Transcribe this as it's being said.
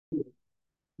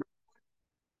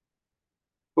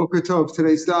Boker Tov.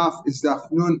 Today's daf is daf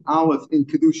Nun Aleph in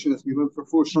Kiddushin as we learn for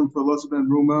four Shom for Elazar ben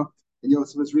Ruma and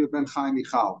Yosef Ezriel ben Chaim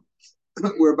Michal.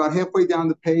 We're about halfway down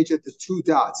the page at the two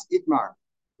dots, Itmar.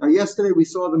 Now, yesterday we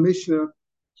saw the Mishnah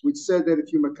which said that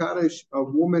if you makadosh a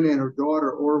woman and her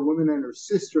daughter or a woman and her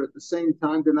sister at the same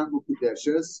time, they're not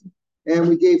mukadeshes. And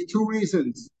we gave two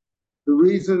reasons.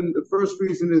 The first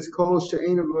reason is kol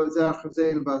she'ena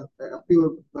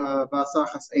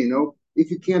if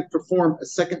you can't perform a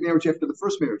second marriage after the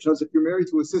first marriage. As if you're married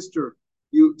to a sister,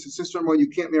 to sister-in-law, you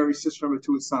can't marry sister-in-law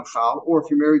to a sanchal, or if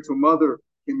you're married to a mother,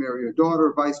 you can marry a daughter,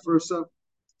 or vice versa.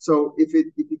 So if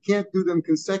you can't do them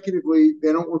consecutively,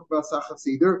 they don't work basachas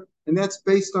either, and that's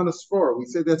based on a svara. We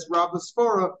said that's Rabba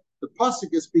svara. The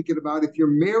pasuk is speaking about if you're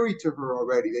married to her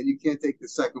already, then you can't take the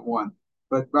second one.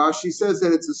 But Rashi says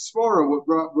that it's a svara. What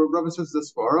Rabba says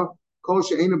is a svara.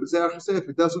 If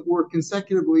it doesn't work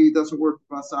consecutively, it doesn't work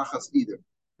basachas either.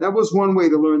 That was one way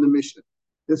to learn the Mishnah.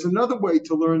 There's another way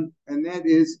to learn, and that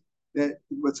is that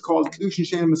what's called קידושין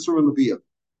שאין מסורה לביאה.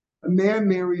 A man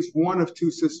marries one of two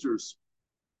sisters.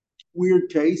 Weird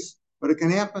case, but it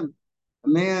can happen.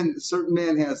 A certain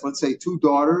man has, let's say, two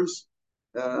daughters,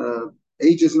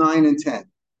 ages 9 and 10.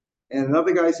 And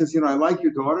another guy says, I like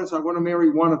your daughters. I want to marry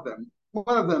one of them.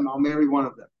 I'll marry one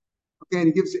of them. Okay, and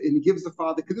he gives the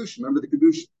father קידושין. Remember the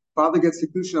קידושין? Father gets the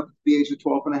קידושין up to the age of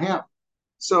 12 and a half.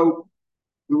 So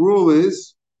the rule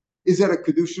is that a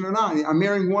קידושין or not? I'm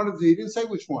marrying one of them. He didn't say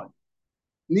which one.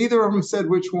 Neither of them said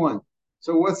which one.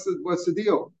 So what's the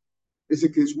deal? Is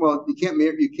it because, you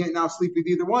can't now sleep with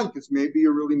either one because maybe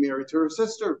you're really married to her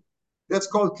sister. That's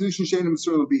called קידושין שאין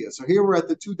מסורה לביאה. So here we're at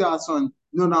the two dots on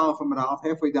Nun Aleph and Aleph,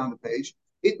 halfway down the page.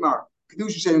 Itmar,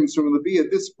 קידושין שאין מסורה לביאה.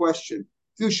 This question,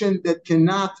 קידושין that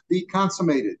cannot be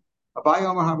consummated.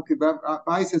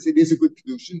 Abai says it is a good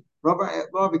קידושין. Rabba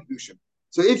love a קידושין.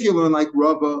 So if you learn like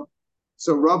Rabba,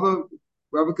 so Rabba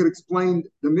could explain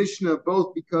the Mishnah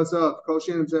both because of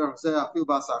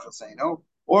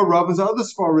or Rabba's other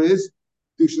svara is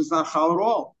קידושין is not chal at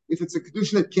all. If it's a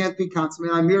קידושין that can't be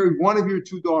consummated, I married one of your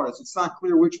two daughters. It's not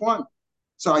clear which one,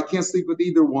 so I can't sleep with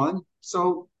either one.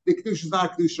 So the קידושין is not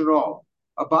a קידושין at all.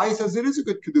 Abai says it is a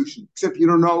good קידושין, except you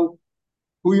don't know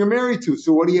who you're married to.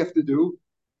 So what do you have to do?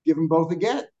 Give them both a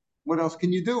get. What else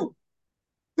can you do?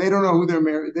 They don't know who they're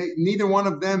married. Neither one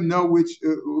of them know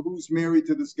who's married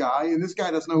to this guy, and this guy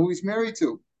doesn't know who he's married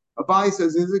to. Abai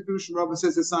says, is it קידושין? Rabba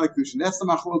says it's not a קידושין. That's the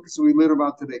machlokas we learned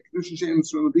about today. קידושין שאין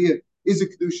מסורה לביאה is a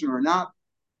קידושין or not?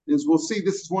 As we'll see,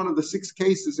 this is one of the 6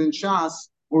 cases in Shas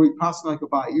where we pass like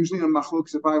Abai. Usually in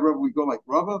machlokas Abai Rabba we go like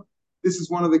Rabba. This is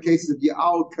one of the cases of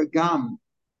Ya'al Kagam.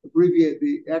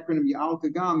 The acronym Ya'al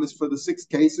Kagam is for the 6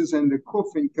 cases, and the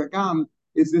Kuf in Kagam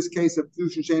is this case of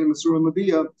קידושין שאין מסורה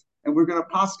לביאה, and we're going to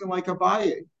paskin like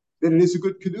Abaye that it is a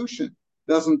good קידושין.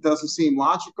 Doesn't seem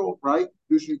logical, right?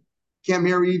 You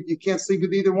can't sleep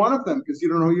with either one of them because you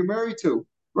don't know who you're married to,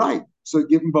 right? So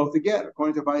give them both a get.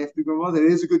 According to Abaye, that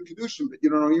it is a good קידושין, but you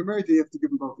don't know who you're married to, you have to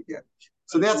give them both a get.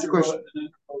 So that's the question.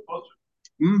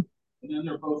 And then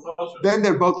they're both usher. Then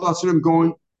they're both usher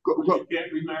going. You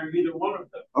can't remarry either one of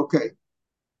them. Okay,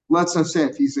 let's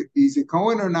understand if he's a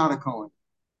Cohen or not a Cohen.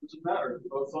 Doesn't matter. They're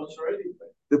both usher anything.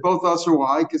 They're both usher.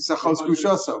 Why? Because sachos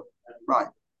kushaso. Right.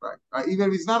 Even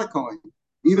if he's not a Cohen,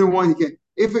 either one you can.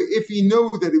 If he knew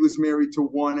that he was married to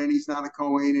one and he's not a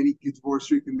Cohen and he gets divorced,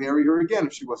 he can marry her again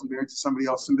if she wasn't married to somebody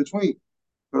else in between.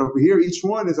 But over here, each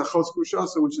one is a chos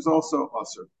kushasa, which is also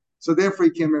usher. So therefore,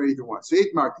 he can't marry either one. So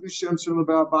Itmar קידושין שאין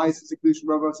about bias is a קידושין.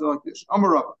 Rabba says like this.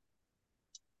 Amar Rabba.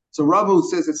 So Rabba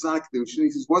says it's not a קידושין.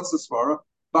 He says, what's the svara?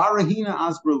 Barahina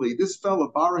Asberli. This fellow,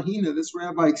 Barahina, this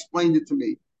rabbi explained it to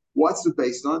me. What's it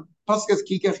based on? Paskas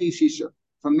kikach ishisha.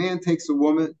 If a man takes a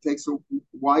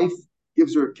wife,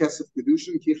 gives her a kesef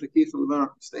kedushin, we learn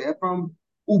to stay from.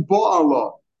 Uba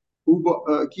Allah.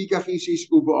 Kikach ishish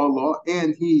uba Allah.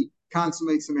 And he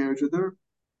consummates the marriage with her.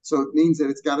 So it means that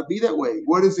it's got to be that way.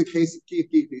 What is the case of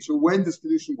kikach ishisha? When does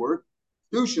kedushin work?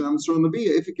 Kedushin, I'm sure in the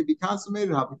bia. If it can be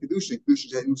consummated, how can kedushin?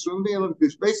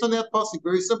 Based on that pasuk,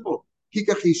 very simple.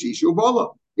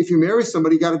 If you marry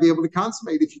somebody, you got to be able to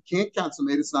consummate. If you can't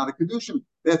consummate, it's not a kedushin.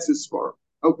 That's his svara.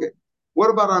 Okay. What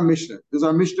about our Mishnah? Does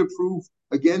our Mishnah prove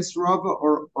against Rava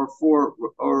or for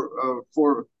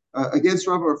against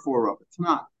Rava or for Rava? It's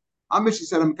not. Our Mishnah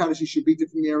said she should be to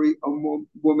marry a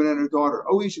woman and her daughter.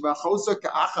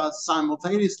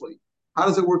 Simultaneously. How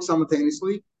does it work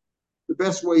simultaneously? The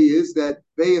best way is that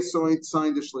they signed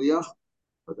the shliach,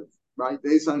 right?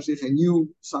 They signed the shliach and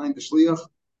you signed the shliach.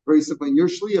 Very simple. And your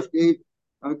shliach gave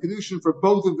קידושין for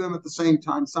both of them at the same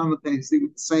time, simultaneously,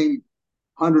 with the same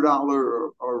 $100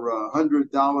 or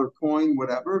 $100 coin,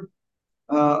 whatever.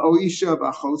 Oisha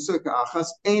b'achosa ka'achas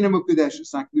eina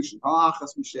mukudeshes, not kedushin.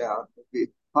 Ha'achas mishah,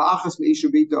 ha'achas meisha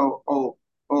bito o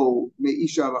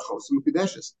meisha b'achosa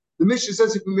mukudeshes. The Mishnah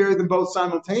says if you marry them both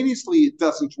simultaneously, it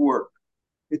doesn't work.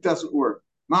 It doesn't work.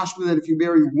 Mashma that if you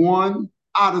marry one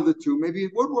out of the two, maybe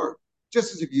it would work.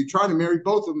 Just as if you try to marry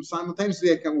both of them simultaneously,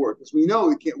 that can work. As we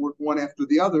know, it can't work one after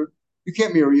the other. You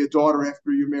can't marry a daughter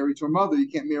after you're married to a mother. You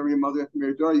can't marry a mother after you're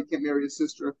married to a daughter. You can't marry a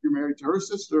sister after you're married to her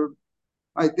sister.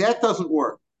 Right? That doesn't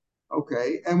work.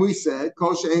 Okay. And we said,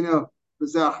 Kol she'ena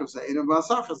b'zachas, she'ena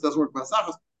b'asachas, doesn't work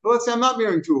b'asachas. But let's say I'm not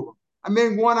marrying two of them. I'm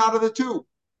marrying one out of the two.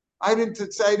 I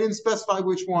didn't specify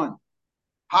which one.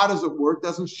 How does it work?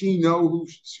 Doesn't she know who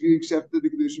she accepted the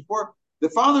Kiddushin for? The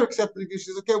father accepted the Kiddushin.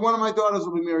 Says, okay, one of my daughters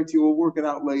will be married to you. We'll work it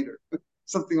out later.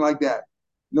 Something like that.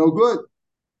 No good.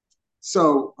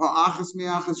 So, it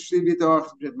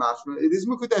is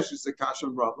Mukudesh, it's a Kasha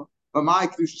and Rava. But my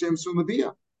Kiddushin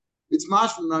Sumabiyah. It's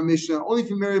mashma in our Mishnah. Only if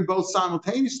you marry them both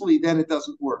simultaneously, then it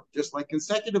doesn't work. Just like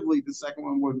consecutively, the second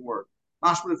one wouldn't work.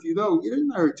 Mashma, if you know, you didn't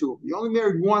marry two of them. You only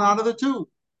married one out of the two.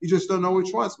 You just don't know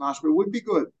which ones. Mashma would be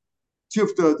good.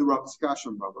 Tifta the Rav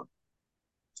Skashim Rava.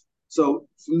 So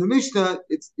from the Mishnah,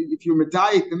 it's if you're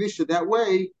medayik the Mishnah that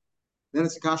way, then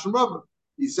it's a Kashim Rava.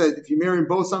 He said if you marry them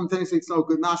both simultaneously, it's no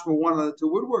good. Mashma one out of the two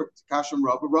would work. It's a Kashim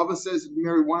Rava. Rava says if you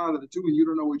marry one out of the two and you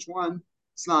don't know which one,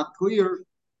 it's not clear.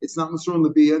 It's not Masur and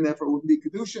Labiyah, and therefore it wouldn't be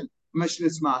Kedushin. Mishnah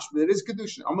it's Mashma. It is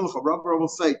Kedushin. Amalcha Rava will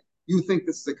say, you think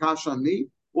this is a Kasha on me?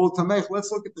 Well, Tamech,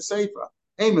 let's look at the Seifa.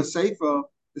 Aim a Seifa.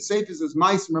 The Seifa says,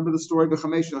 Mice, remember the story of the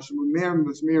Chamesh Hashem,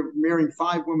 was marrying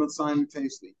 5 women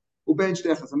simultaneously.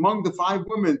 Among the 5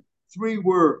 women, 3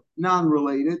 were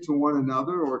non-related to one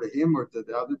another, or to him, or to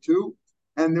the other 2.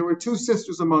 And there were 2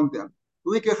 sisters among them.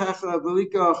 And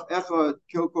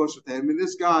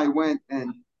this guy went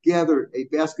and gathered a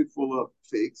basket full of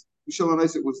figs.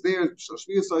 It was there, and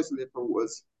therefore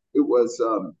it was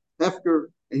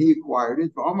Hefker, and he acquired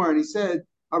it. And he said,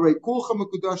 all right,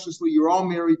 you're all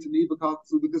married to me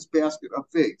with this basket of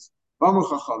figs.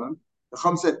 The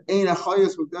Chacham said,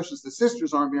 the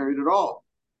sisters aren't married at all.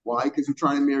 Why? Because you're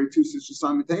trying to marry 2 sisters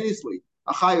simultaneously.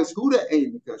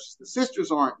 The sisters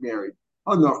aren't married.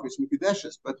 But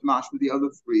mashma, the other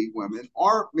 3 women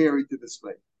are married to this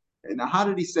slave. And now, how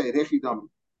did he say it?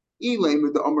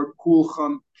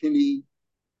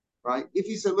 Right? If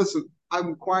he said, listen,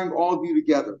 I'm acquiring all of you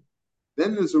together,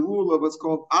 then there's a rule of what's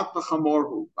called at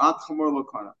chamor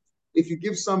lokana. If you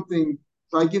give something,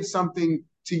 so I give something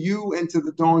to you and to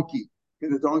the donkey.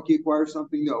 Can the donkey acquire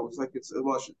something? No, it's like it's a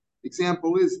illusion.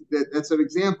 Example is that's an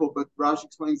example, but Rashi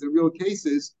explains the real case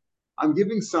is I'm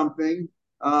giving something.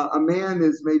 A man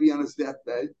is maybe on his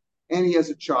deathbed, and he has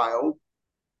a child,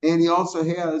 and he also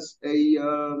has a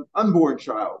unborn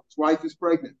child. His wife is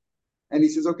pregnant, and he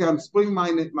says, "Okay, I'm splitting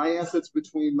my assets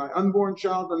between my unborn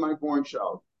child and my born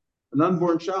child." An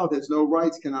unborn child has no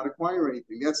rights, cannot acquire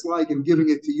anything. That's like I'm giving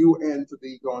it to you and to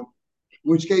the donkey.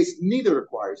 In which case, neither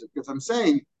acquires it, because I'm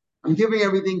saying I'm giving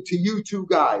everything to you 2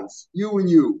 guys, you and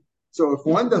you. So if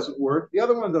one doesn't work, the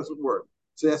other one doesn't work.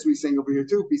 So that's what he's saying over here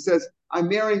too. He says, I'm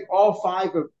marrying all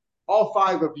five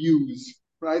of yous,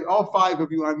 right? All 5 of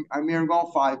you, I'm marrying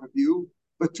all 5 of you,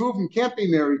 but 2 of them can't be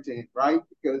married to him, right?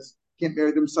 Because you can't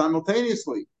marry them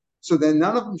simultaneously. So then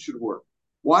none of them should work.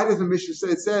 Why does the Mishnah say,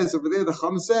 it says over there, the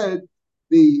Chum said,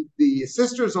 the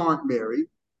sisters aren't married,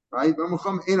 right? But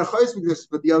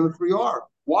the other 3 are.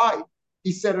 Why?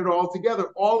 He said it all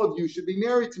together. All of you should be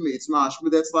married to me. It's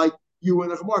mashma. That's like you and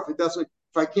the chamor.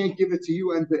 If I can't give it to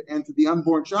you and to the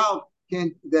unborn child,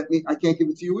 that mean I can't give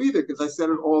it to you either because I said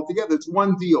it all together. It's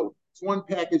one deal. It's one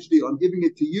package deal. I'm giving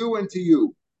it to you and to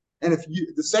you. And if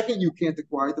the second you can't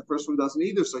acquire it, the first one doesn't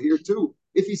either. So here too,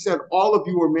 if he said all of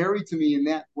you are married to me in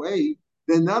that way,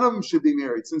 then none of them should be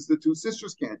married since the 2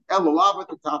 sisters can't. Elalav at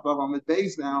the top of Amid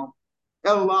Beis now.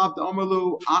 Elalav the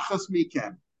Amalu Achas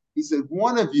Mikem. He said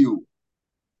one of you.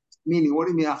 Meaning, what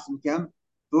do you mean Achas Mikem?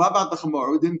 The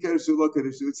Chamor didn't care to look at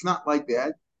it. It's not like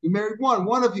that. You married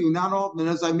one of you, not all. And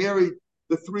as I married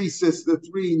the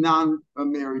 3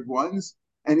 non-married ones,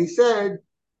 and he said,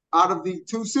 out of the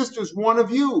 2 sisters, one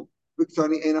of you,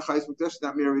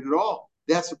 not married at all.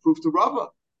 That's a proof to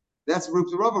Rava. That's a proof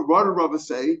to Rava. What did Rava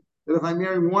say? That if I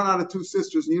marry one out of 2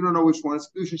 sisters and you don't know which one, it's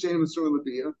Kedushin Shein and Sur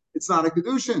Labiyah, it's not a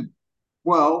Kedushin.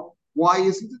 Well, why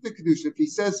isn't it the Kedushin? If he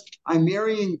says, I'm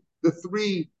marrying the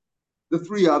three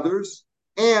others,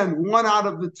 and one out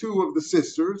of the 2 of the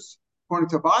sisters, according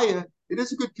to Abaya, it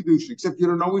is a good Kedushin, except you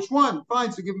don't know which one.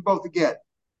 Fine, so give them both a get.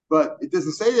 But it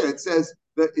doesn't say that. It says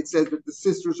that the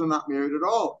sisters are not married at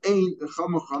all.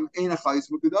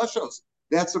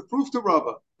 That's a proof to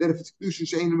Rava that if it's Kedushin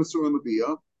Shein and Masur and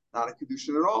Labiyah, not a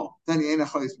Kedushin at all.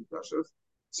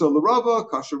 So the Rava,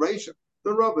 Kasha Reisha.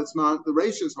 The Rava, the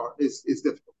Reisha is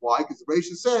difficult. Why? Because the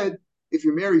Reisha said, if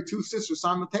you marry two sisters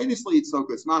simultaneously, it's no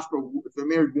good. It's mashma, if they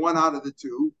married one out of the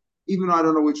two, even though I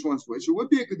don't know which one's which, it would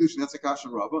be a Kedushin. That's a Kasha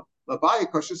Rava. Labaya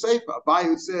Kasha Seifa.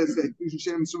 Abaya says that Kedushin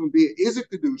Shem Sumabia is a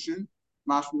Kedushin,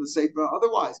 mashma the Seifa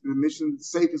otherwise. But the mission the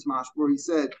Seifa is mashma, where he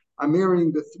said, I'm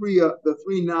marrying the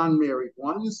three non-married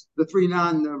ones, the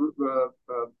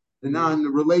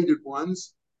non-related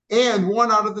ones, and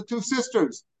one out of the two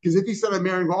sisters. Because if he said I'm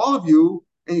marrying all of you,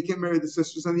 and you can't marry the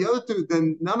sisters and the other two,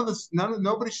 then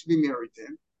nobody should be married to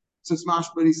him. So it's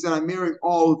mashma, but he said I'm marrying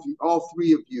all of you, all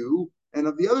three of you, and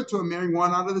of the other two, I'm marrying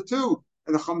one out of the two.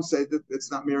 And the Chum said that it's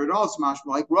not married at all. It's mashma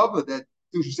like Rava, that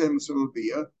Kedushin Shem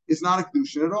is not a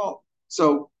Kedushin at all.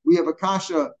 So we have a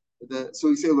kasha. So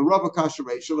we say the Rava kasha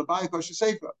Reisha, the Abaya kasha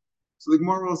Seifa. So the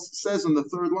Gemara says on the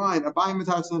third line,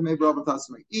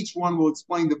 each one will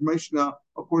explain the Mishnah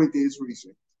according to his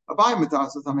reasoning.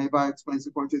 Abaya explains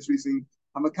according to his reasoning.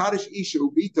 Hamakadosh Isha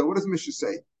Ubita. What does Mishnah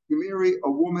say? You marry a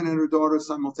woman and her daughter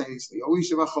simultaneously. O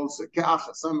Isha v'chosa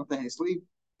ke'achas simultaneously.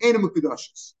 Ein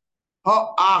mekudashos.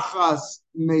 Ha'achas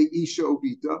me Isha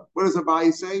Ubita. What does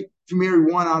Abaya say? If you marry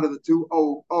one out of the two,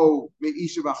 me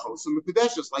Isha v'chosa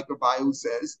mekudashos, like Abaya who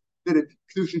says that if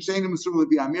Kedushin Sheinim Masur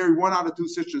I marry one out of two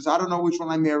sisters. I don't know which one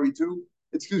I'm married to.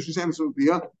 It's Kedushin Sheinim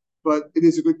Masur, but it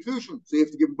is a good Kedushin, so you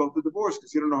have to give them both a divorce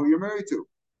because you don't know who you're married to.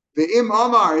 The Im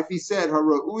Amar, if he said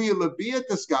Harauya Labiyat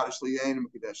the Scottishly Ainam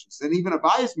Kadeshes, then even a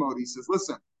bias mode, he says,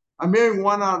 listen, I'm marrying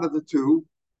one out of the two,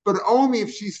 but only if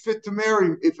she's fit to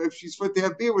marry, if she's fit to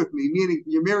have beer with me, meaning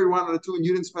you marry one out of two and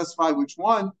you didn't specify which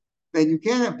one, then you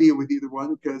can't have beer with either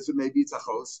one because maybe it's a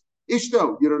chos.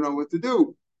 Ishto, you don't know what to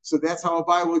do. So that's how a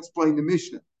Bible will explain the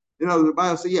Mishnah. You know, the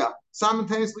Bible say, yeah,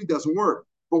 simultaneously doesn't work,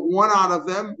 but one out of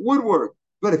them would work.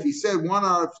 But if he said one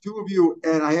out of two of you,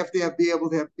 and I have to be able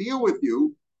to have beer with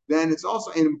you, then it's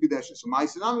also Einam Kedushin. So my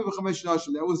Sinami v'chamesh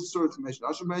nashim, that was the story of chamesh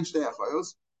nashim. Ben shtei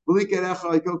achayos, v'liket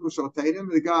echad kilku shalteinim.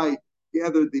 The guy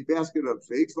gathered the basket of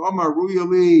figs. V'amar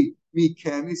ruyali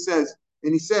mikem.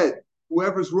 He said,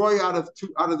 whoever's roy out of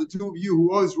the two of you,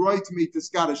 who owes roy to me to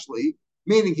Scottishly,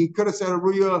 meaning he could have said a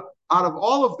ruya out of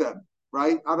all of them,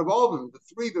 right? Out of all of them, the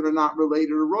three that are not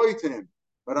related are roy to him.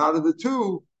 But out of the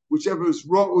two, whichever is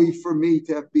roy for me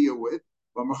to have beer with,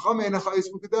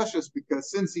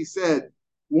 because since he said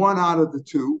one out of the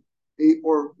two, he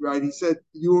said,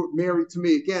 you're married to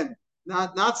me again,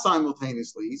 not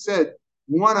simultaneously. He said,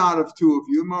 one out of two of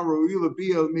you,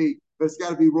 but it's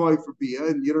got to be Roy for Bia,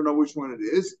 and you don't know which one it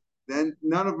is, then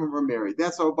none of them are married.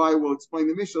 That's how Abai will explain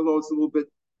the Mishnah, although it's a little bit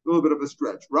of a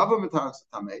stretch. Rava Matar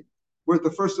Satame, we're at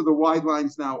the first of the wide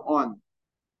lines now on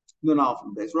the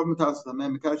Nalfim days. Rava Matar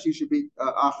Satame, Mekashi should be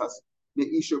Achas,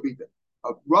 Meisha Bita.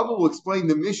 Rava will explain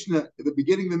the Mishnah at the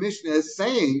beginning of the Mishnah as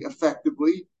saying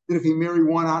effectively that if you marry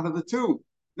one out of the two,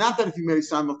 not that if you marry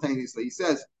simultaneously. He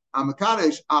says,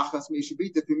 Amakadesh Achas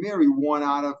Meishabita, if you marry one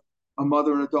out of a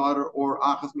mother and a daughter, or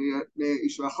Achas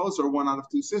Meishvachos, or one out of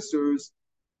two sisters,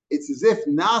 it's as if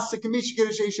as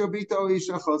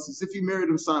if you married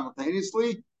them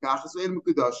simultaneously, because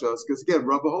again,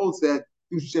 Rava holds that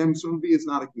Kedushin is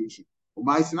not a Kedushin.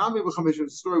 The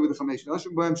story with the Chamesh.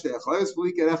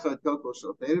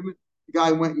 The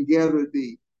guy went and gathered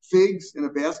the figs in a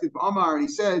basket for Amar, and he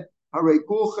said, and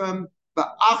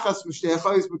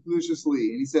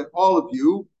he said, all of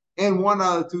you, and one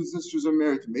out of the two sisters are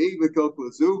married to me.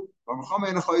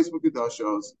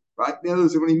 Right? In other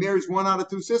words, when he marries one out of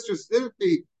two sisters, it didn't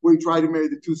be where he tried to marry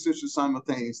the two sisters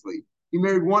simultaneously. He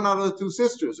married one out of the two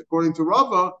sisters. According to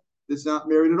Rava, it's not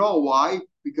married at all. Why?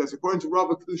 Because according to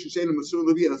Rava, Kedushin Sheinim Masur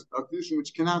Levi, a Kedushin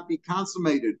which cannot be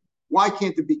consummated. Why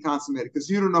can't it be consummated? Because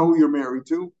you don't know who you're married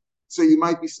to. So you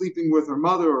might be sleeping with her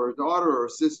mother or her daughter or her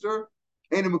sister,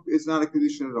 and it's not a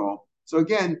Kedushin at all. So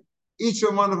again, each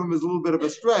one of them is a little bit of a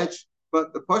stretch,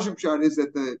 but the Pashim shot is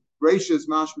that the Reisha is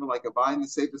mashma like Abai, and the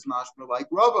Seif is mashma like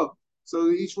Rava. So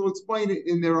each will explain it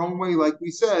in their own way, like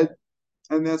we said,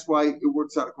 and that's why it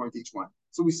works out according to each one.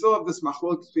 So we still have this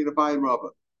machlok between Abai and Rava.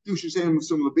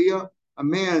 A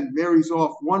man marries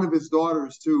off one of his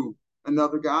daughters to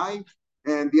another guy,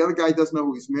 and the other guy doesn't know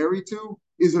who he's married to.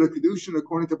 Is it a kedushin?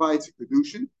 According to Abai, it's a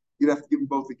kedushin. You'd have to give them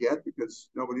both a get because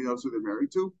nobody knows who they're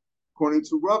married to. According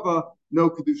to Rava, no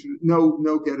kedushin,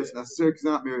 no get is necessary because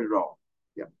they're not married at all.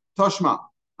 Yeah. Tashma,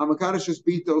 Hamakadosh is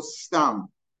bito stam.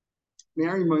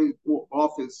 Marrying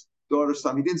off his daughter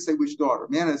stam. He didn't say which daughter.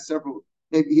 Man has several.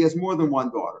 Maybe he has more than one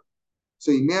daughter.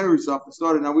 So he marries off his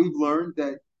daughter. Now we've learned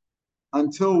that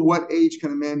until what age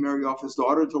can a man marry off his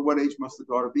daughter? Until what age must the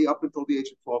daughter be? Up until the age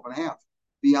of 12 and a half.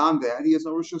 Beyond that, he has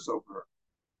no rishus over her.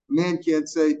 man can't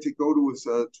say to go to his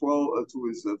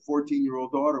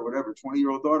 14-year-old daughter, or whatever,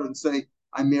 20-year-old daughter, and say,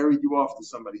 I married you off to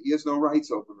somebody. He has no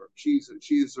rights over her. She's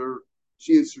her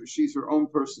own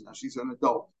person now. She's an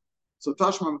adult. So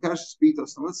Tashma Makash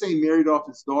Spitos. Let's say he married off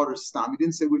his daughter Stam. He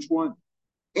didn't say which one.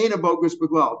 Ain't a Bogros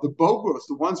Beglal. The Bogros,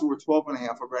 the ones who were 12 and a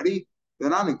half already, they're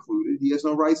not included. He has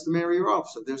no rights to marry her off.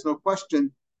 So there's no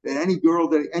question that any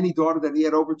daughter that he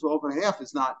had over 12 and a half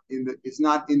is not in the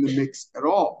mix at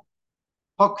all.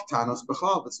 Haktanos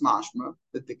Bechal, it's mashma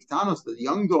that the Ktanos, the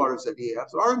young daughters that he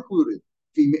has, are included.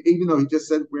 Even though he just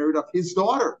said married off his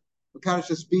daughter. Makash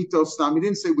Spitos Stam. He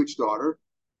didn't say which daughter.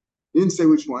 He didn't say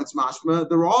which one. It's mashma.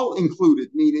 They're all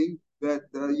included, meaning that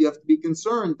you have to be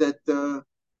concerned that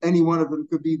any one of them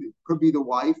could be the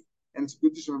wife. And it's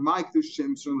good to remind you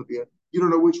don't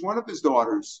know which one of his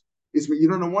daughters is. You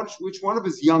don't know which one of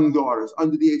his young daughters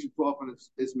under the age of 12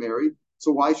 is married.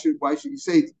 So why should you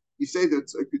say that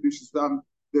Kiddushin?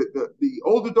 The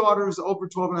older daughters over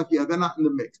 12 and a half, yeah, they're not in the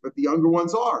mix, but the younger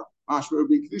ones are. Mashma would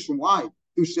be Kiddushin. Why?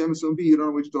 You don't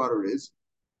know which daughter is.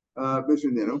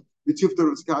 The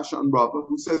Tiftar is Kasha on Rabba,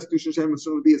 who says Kiddushin Shem is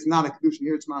not a Kiddushin.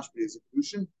 Here it's Mashma is a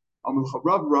Kiddushin.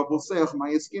 Rav will say,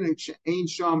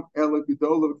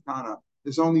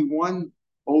 there's only one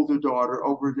older daughter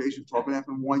over the age of 12 and a half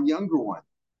and one younger one.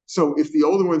 So if the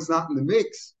older one's not in the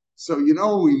mix, so you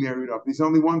know who he married off. There's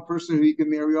only one person who he can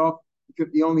marry off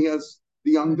because he only has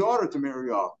the young daughter to marry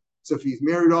off. So if he's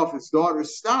married off his daughter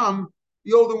Stam,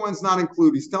 the older one's not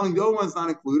included. He's telling the older one's not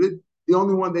included. The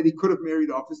only one that he could have married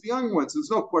off is the young one. So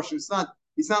there's no question. It's not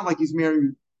like he's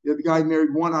marrying. The guy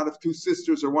married one out of two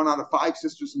sisters or one out of five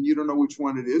sisters, and you don't know which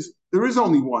one it is. There is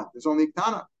only one. There's only a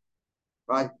Tana,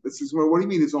 right? This is what do you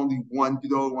mean? There's only one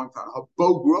Gedol, one Tana. A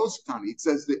Bo Gross Tana. It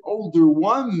says the older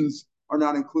ones are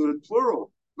not included,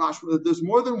 plural. There's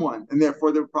more than one, and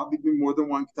therefore there will probably be more than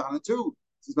one Tana too.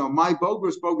 It says no, my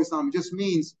bogus Tana just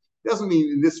doesn't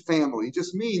mean in this family. It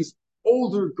just means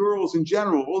older girls in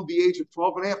general, over the age of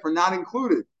 12 and a half, are not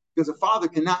included because a father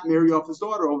cannot marry off his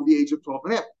daughter over the age of 12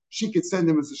 and a half. She could send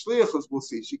him as a shliach, as we'll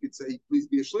see. She could say, please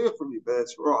be a shliach for me, but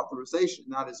it's her authorization,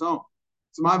 not his own.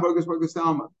 So my bogus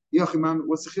Talma.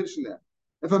 What's the chiddush in that?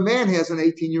 If a man has an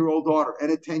 18-year-old daughter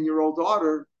and a 10-year-old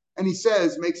daughter, and he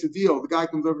makes a deal, the guy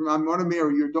comes over to him, I want to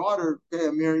marry your daughter. Okay,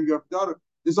 I'm marrying your daughter.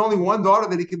 There's only one daughter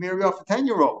that he can marry off a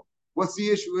 10-year-old. What's the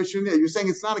issue there? You're saying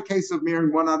it's not a case of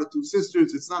marrying one out of two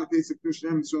sisters. It's not a case of Kiddushin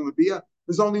and Labia.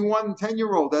 There's only one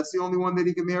 10-year-old. That's the only one that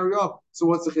he can marry off. So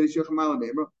what's the chiddush?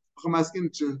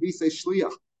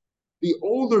 The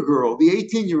older girl, the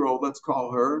 18-year-old, let's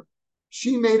call her,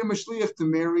 she made him a shliach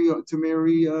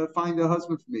to find a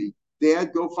husband for me.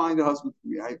 Dad, go find a husband for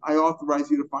me. I authorize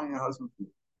you to find a husband for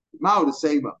me. Mao to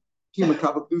say, maybe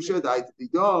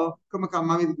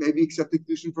accept the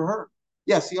Kiddushin for her.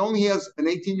 Yes, he only has an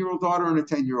 18-year-old daughter and a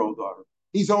 10-year-old daughter.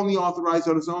 He's only authorized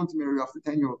on his own to marry off the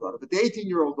 10-year-old daughter. But the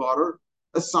 18-year-old daughter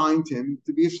assigned him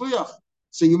to be a shliach.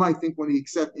 So you might think when he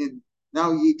accepted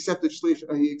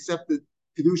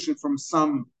Kiddushin from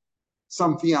some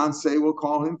fiance, we'll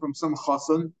call him, from some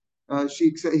chassan. He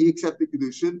accepted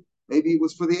Kiddushin. Maybe it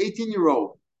was for the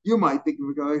 18-year-old. You might think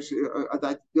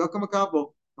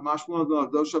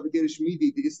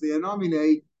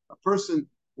a person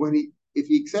if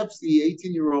he accepts the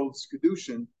 18-year-old's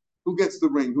Kiddushin, who gets the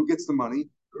ring? Who gets the money?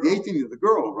 The 18-year-old, the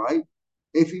girl, right?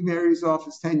 If he marries off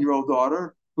his 10-year-old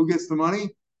daughter, who gets the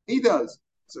money? He does.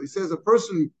 So he says a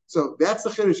person. So that's the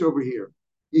chiddush over here.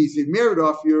 He's married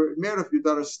off your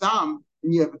daughter Stam,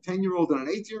 and you have a 10-year-old and an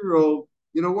 18-year-old.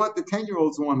 You know what? The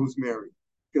 10-year-old is the one who's married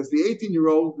because the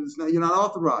 18-year-old is not. You're not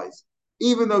authorized,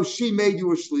 even though she made you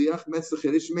a shliach. That's the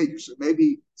chiddush.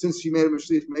 Maybe since she made him a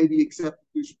shliach, maybe accept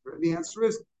the Kiddushin. The answer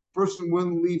is, person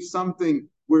wouldn't leave something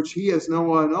which he has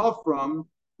no enough from,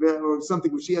 or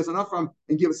something which he has enough from,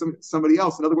 and give it somebody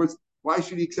else. In other words, why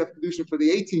should he accept Kiddushin for the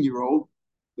 18-year-old?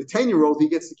 The 10-year-old, he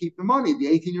gets to keep the money. The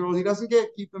 18-year-old, he doesn't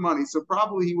keep the money. So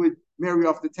probably he would marry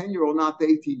off the 10-year-old, not the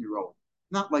 18-year-old.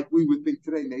 Not like we would think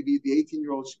today. Maybe the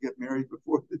 18-year-old should get married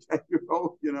before the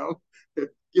 10-year-old,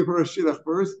 give her a shidduch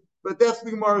first. But that's what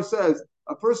the Gemara says.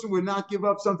 A person would not give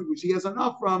up something which he has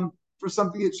enough from for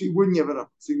something that she wouldn't give it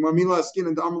up. So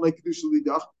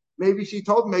maybe she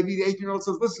told him, maybe the 18-year-old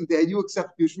says, listen, Dad, you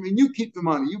accept Kiddushin, and you keep the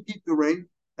money, you keep the ring,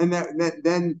 and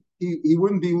then he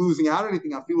wouldn't be losing out on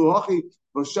anything.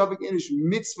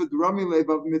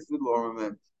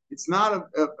 It's not a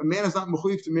man is not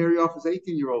mechuyev to marry off his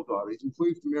 18-year-old daughter. He's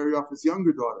mechuyev to marry off his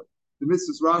younger daughter. The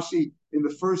mitzvah Rashi, in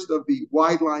the first of the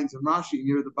wide lines of Rashi,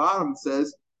 near the bottom,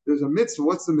 says there's a mitzvah.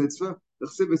 What's the mitzvah? The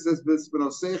Chsiva says, we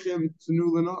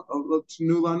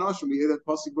hear that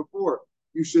pasuk before.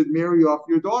 You should marry off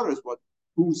your daughters. What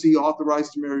who's he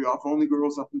authorized to marry off? Only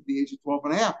girls up to the age of 12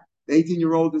 and a half. The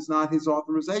 18-year-old is not his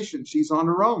authorization. She's on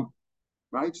her own,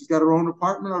 right? She's got her own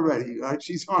apartment already. Right?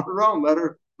 She's on her own. Let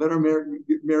her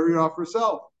marry off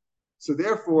herself. So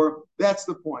therefore, that's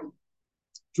the point.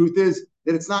 Truth is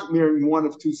that it's not marrying one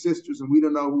of two sisters, and we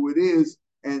don't know who it is.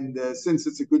 And since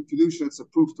it's a good Kiddushin, it's a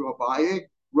proof to Abaye.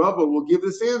 Rava will give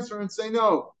this answer and say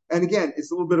no. And again,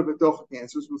 it's a little bit of a dochak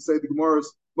answer. We'll say the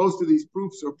Gemara's, most of these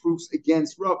proofs are proofs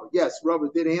against Rava. Yes, Rava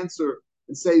did answer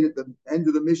and say that the end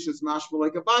of the mission is mashma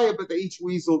like Abaye, but they each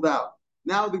weaseled out.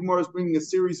 Now the Gemara is bringing a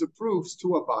series of proofs to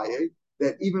Abaye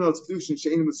that even though it's Kiddushin,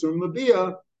 Shein Masurim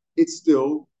Labia, it's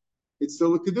still a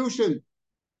Kiddushin.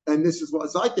 And this is what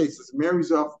Zaykeh says,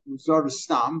 marries off Zarda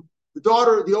Stam. The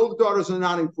older daughters are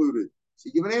not included. So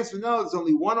you give an answer, no, there's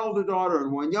only one older daughter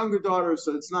and one younger daughter,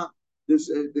 so it's not, there's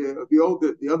the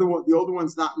older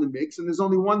one's not in the mix, and there's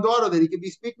only one daughter that he can be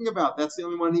speaking about. That's the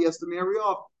only one he has to marry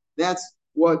off. That's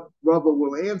what Rava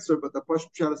will answer, but the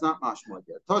Pashut Pshat is not mashma like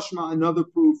that. Tashma, another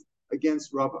proof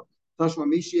against Rava. Tashma,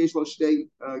 Mishiesh Lo Shtei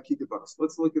Kitibas.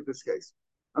 Let's look at this case.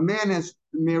 A man has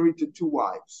been married to two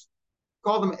wives.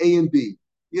 Call them A and B.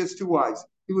 He has two wives.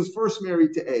 He was first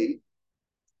married to A,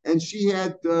 and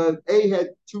A had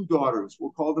two daughters.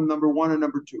 We'll call them number one and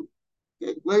number two.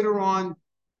 Okay. Later on,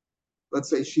 let's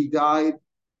say she died,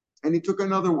 and he took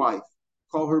another wife,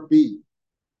 call her B.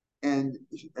 And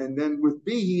then with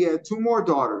B, he had two more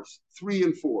daughters, 3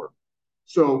 and 4.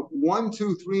 So 1,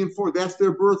 2, 3, and 4, that's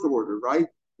their birth order, right?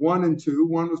 1 and 2.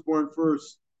 1 was born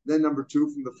first, then number 2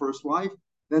 from the first wife.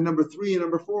 Then number 3 and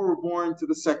number 4 were born to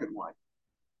the second wife.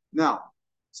 Now,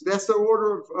 so that's the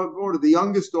order of order. The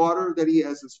youngest daughter that he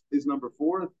has is number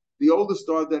 4. The oldest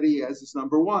daughter that he has is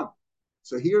number 1.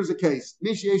 So here's a case.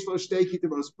 This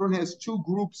person has two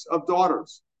groups of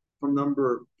daughters from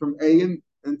A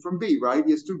and from B, right?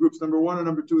 He has two groups. Number 1 and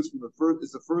number 2 is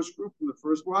the first group from the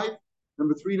first wife.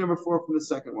 Number 3, number 4 from the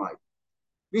second wife.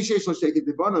 From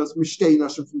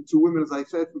two women, as I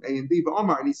said, from A and B. But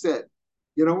Omar, and he said,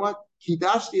 you know what?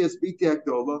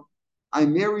 I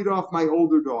married off my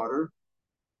older daughter.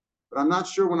 But I'm not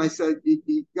sure when I said,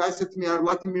 the guy said to me, I'd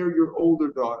like to marry your older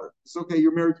daughter. It's okay,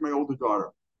 you're married to my older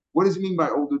daughter. What does he mean by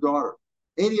older daughter?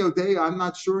 I'm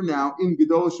not sure now, in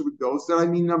Gedolos of Gedolos, that I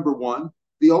mean number 1,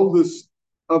 the oldest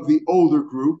of the older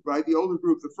group, right? The older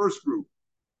group, the first group,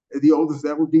 the oldest,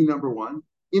 that would be number 1.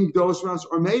 In Gedolos rounds,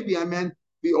 or maybe I meant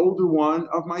the older one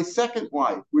of my second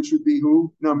wife, which would be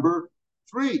who? Number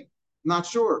 3. Not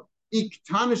sure.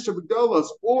 Iktanish of Gedolos,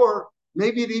 or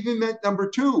maybe it even meant number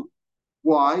 2.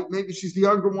 Why? Maybe she's the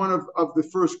younger one of the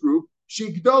first group.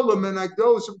 She gdolim and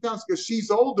agdolim sometimes because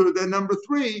she's older than number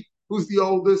 3, who's the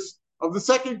oldest of the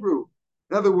second group.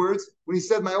 In other words, when he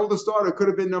said my oldest daughter could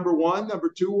have been number 1, number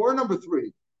 2, or number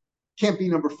 3. Can't be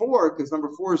number 4 because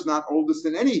number 4 is not oldest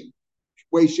in any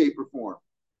way, shape, or form.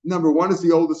 Number 1 is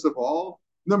the oldest of all.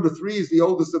 Number 3 is the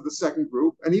oldest of the second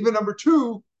group, and even number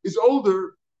 2 is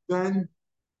older than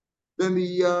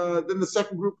the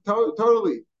second group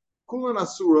totally. Kulan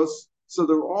asuros. So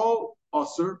they're all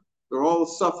usr, they're all a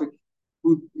suffix.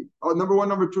 Number 1,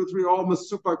 number 2, 3, all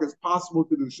masupak as possible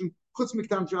kedushin.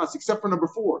 Except for number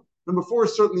 4. Number 4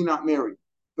 is certainly not married,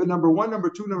 but number 1, number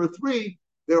 2, number 3,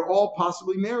 they're all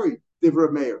possibly married. Divra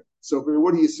Meir. So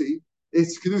what do you see?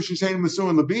 It's kedushin shein masu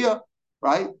and labia,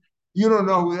 right? You don't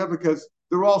know who they are because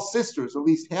they're all sisters, at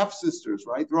least half sisters,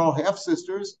 right? They're all half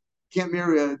sisters. Can't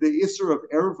marry the isser of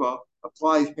erva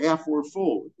applies half or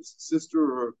full. If it's a sister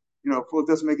or it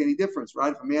doesn't make any difference,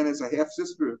 right? If a man has a half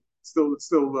sister, it's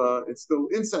still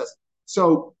incest.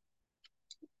 So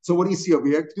what do you see over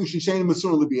here? Kedushin shein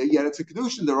masun labia. Yet it's a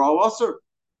kedushin. They're all usher.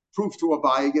 Proof to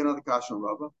Abai again on the Kasha and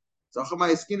Rava.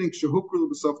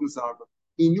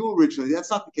 He knew originally. That's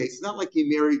not the case. It's not like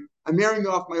I'm marrying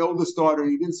off my oldest daughter,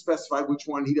 and he didn't specify which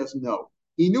one. He doesn't know.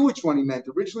 He knew which one he meant.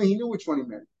 Originally, he knew which one he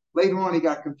meant. Later on, he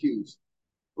got confused.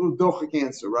 A little dochak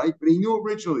answer, right? But he knew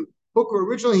originally. Hooker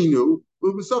originally he knew.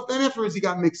 Then afterwards he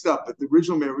got mixed up. But the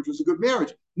original marriage was a good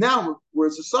marriage. Now, where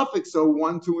it's a suffix, so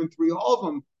 1, 2, and 3, all of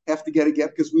them have to get a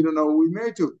get because we don't know who we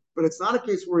married to. But it's not a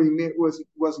case where he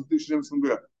wasn't Kedushin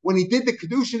Labia. When he did the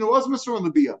Kedushin, it was Masur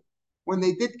Labia. When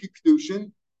they did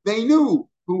Kedushin, they knew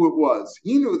who it was.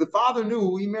 He knew, the father knew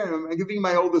who he married. I'm giving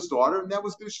my oldest daughter, and that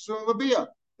was Kedushin Labia.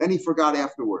 Then he forgot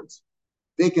afterwards.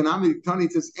 They can Tony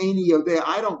says Aini Yodea.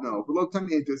 I don't know.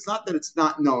 It's not that it's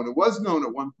not known. It was known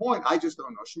at one point. I just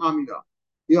don't know. Shema Mina.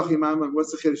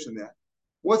 What's the chiddush in that?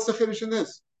 What's the chiddush in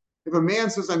this? If a man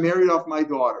says I married off my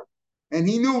daughter, and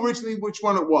he knew originally which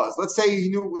one it was. Let's say he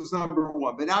knew it was number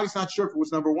 1, but now he's not sure if it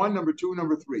was number 1, number 2,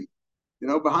 number 3.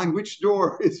 Behind which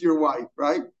door is your wife,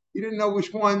 right? He didn't know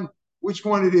which one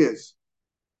it is.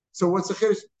 So what's the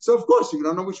chiddush? So of course, if you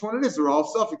don't know which one it is, they're all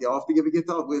suffix. You'll have to give a get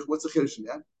out. What's the chiddush in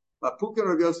that?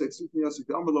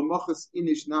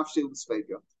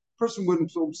 Person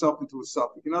wouldn't throw himself into a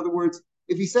suffix. In other words,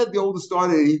 if he said the oldest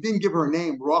daughter and he didn't give her a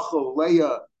name, Rachel,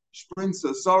 Leah,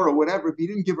 Sprinza, Sarah, whatever, if he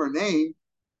didn't give her a name,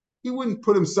 he wouldn't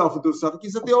put himself into a suffix. He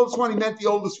said the oldest one, he meant the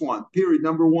oldest one, period,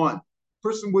 number one.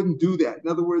 Person wouldn't do that. In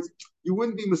other words, you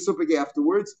wouldn't be masupik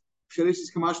afterwards. Even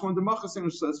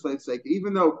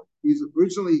though he's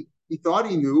originally, he thought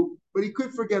he knew, but he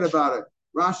could forget about it.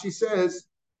 Rashi says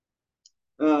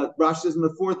in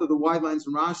the fourth of the wide lines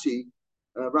from Rashi,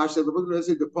 Rashi said,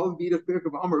 the Paul beat of Pirk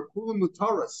of Amr, Kulam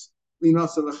Mutaras,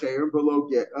 Linasa Lecher, below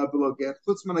get,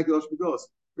 Chutzman Agilosh Begolos.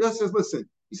 Rashi says, listen,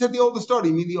 he said the oldest daughter,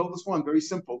 you mean the oldest one, very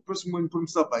simple. The person wouldn't put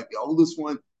himself like the oldest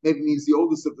one, maybe means the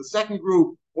oldest of the second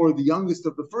group, or the youngest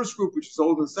of the first group, which is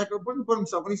older than the second group, wouldn't put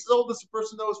himself. When he says oldest, the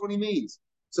person knows what he means.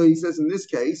 So he says in this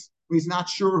case, when he's not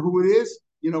sure who it is,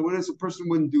 what it is, a person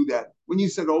wouldn't do that. When you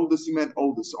said oldest, you meant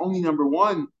oldest. Only number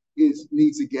one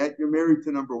needs a get. You're married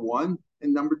to number one,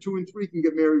 and number two and three can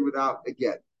get married without a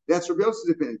get. That's Rabbi Yossi's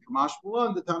opinion. Kamash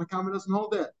Malon, the Tanna Kama doesn't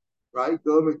hold that, right?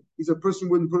 He's a person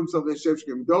wouldn't put himself in a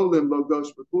shevshkim dolim lo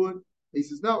dosh b'kulin. He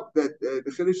says no. That the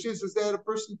chiddush is that a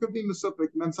person could be mesupik,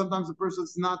 and sometimes a person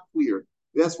is not clear.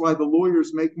 That's why the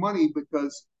lawyers make money,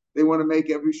 because they want to make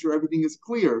sure everything is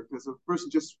clear. Because if a person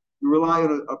just rely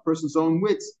on a person's own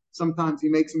wits, sometimes he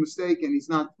makes a mistake and he's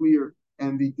not clear,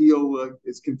 and the deal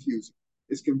is confusing.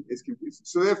 It's confusing.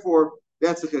 So therefore,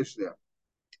 that's the chiddush there.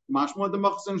 Mashma the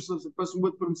the person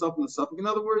would put himself in the suffix. In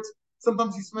other words,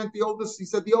 sometimes he meant the oldest. He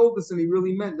said the oldest, and he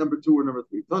really meant number two or number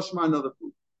three. Tashma another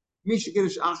proof. Misha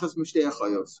Kiddush Achas Mishtei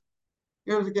Achayos.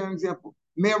 Here's again an example.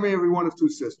 Marry every one of two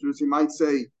sisters. He might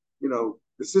say, the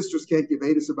sisters can't give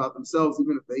edus about themselves,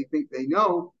 even if they think they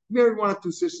know. Marry one of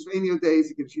two sisters. Any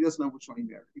days, she doesn't know which one he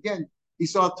married. Again, he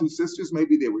saw two sisters.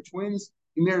 Maybe they were twins.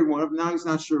 He married one of them. Now he's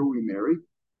not sure who he married.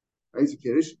 Right? He's a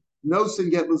Kiddush. No sin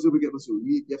get lazuba get lazu.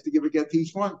 You have to give a get to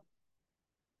each one.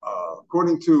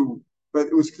 But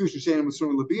it was קידושין and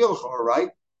Masurim Labielcha, right?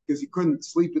 Because he couldn't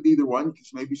sleep with either one,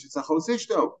 because maybe she's a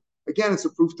Ishto. Again, it's a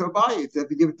proof to Abaye. You have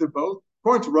to give it to both.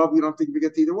 According to Rav, you don't have to give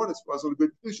it to either one. It wasn't a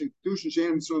good קידושין. קידושין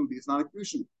and Masurim Labielcha, it's not a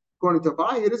קידושין. According to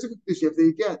Abaye, it is a good קידושין. You have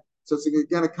to get. So it's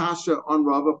again a kasha on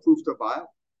Rav, a proof to Abaye.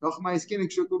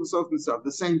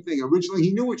 The same thing. Originally,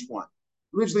 he knew which one.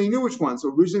 So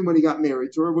originally, when he got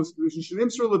married to her, was קידושין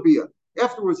Shemimsur Labia.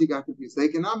 Afterwards, he got confused. He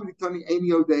doesn't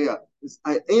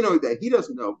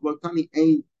know.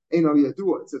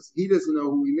 It says he doesn't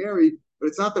know who he married, but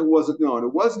it's not that it wasn't known.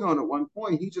 It was known at one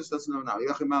point. He just doesn't know now.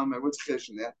 What's chiddush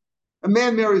there? A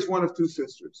man marries one of two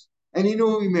sisters, and he knew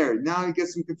who he married. Now he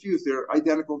gets them confused. They're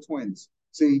identical twins,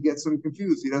 so he gets them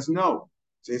confused. He doesn't know,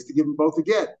 so he has to give them both a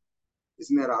get.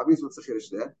 Isn't that obvious? What's the chiddush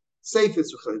there? Sefer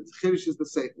is the chiddush. Is the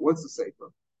sefer. What's the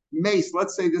sefer? Mace.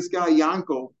 Let's say this guy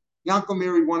Yankel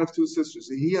married one of two sisters.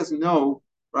 So he doesn't know,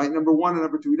 right? Number one and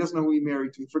number two. He doesn't know who he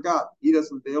married to. He forgot. They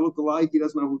look alike. He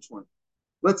doesn't know which one.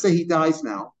 Let's say he dies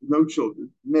now, no children.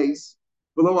 Mace.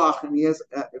 He has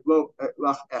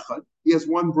he has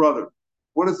one brother.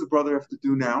 What does the brother have to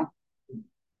do now?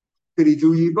 Could he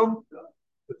do Yibam?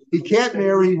 He can't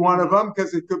marry one of them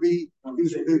because it could be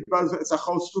it's a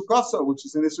chos tukasa, which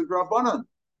is an Isser Drabanan,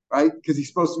 right? Because he's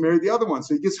supposed to marry the other one.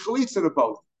 So he gives chalitza to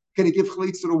both. Can he give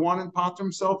chalitza to one and pater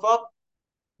himself up?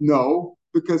 No,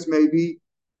 because maybe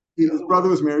his brother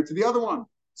was married to the other one.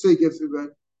 So he gives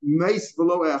meis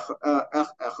below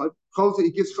echad.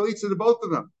 He gives chalitza to both of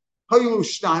them.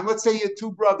 Let's say he had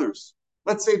two brothers.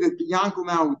 Let's say that Yankel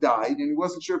now died, and he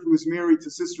wasn't sure if he was married to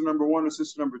sister number one or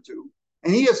sister number two.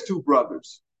 And he has two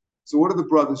brothers. So what do the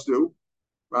brothers do?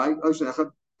 Right?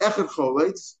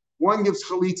 One gives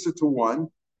chalitza to one.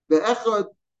 The echad,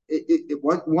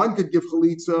 one could give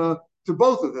chalitza to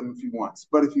both of them if he wants.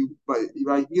 But if you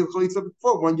give chalitza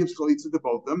before, one gives chalitza to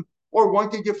both of them. Or one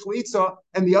could give chalitza,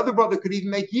 and the other brother could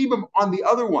even make yibam on the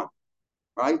other one.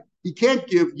 Right? He can't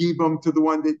give yibam to the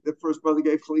one that the first brother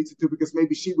gave chalitza to, because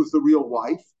maybe she was the real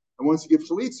wife. And once you give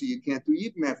chalitza, you can't do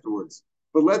yibam afterwards.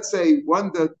 But let's say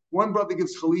one brother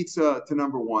gives chalitza to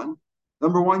number one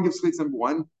gives chalitza to number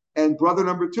one, and brother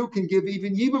number two can give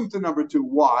even yibam to number two.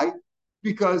 Why?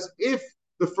 Because if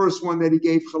the first one that he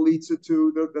gave chalitza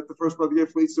to, that the first brother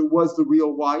gave chalitza was the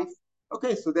real wife,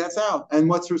 okay, so that's out. And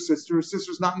what's her sister? Her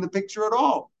sister's not in the picture at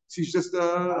all. She's just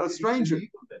a stranger.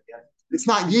 It's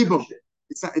not yibam.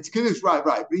 It's kiddush, right?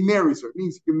 But he marries her. It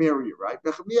means he can marry her, right?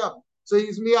 So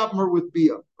he's miyabim her with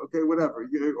bia, okay, whatever,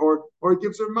 or he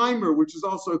gives her mimer, which is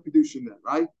also a קידושין then,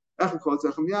 right? Let's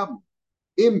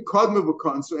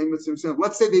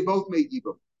say they both made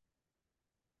yibam,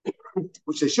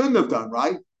 which they shouldn't have done,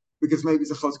 right? because maybe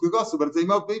it's a chos gugasa, but it's a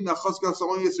mokbim. Now chos gugasa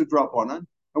only is a drop on it.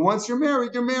 And once you're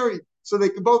married, you're married. So they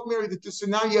can both marry the two. So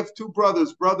now you have two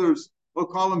brothers. We'll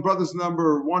call them brothers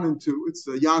number 1 and 2. It's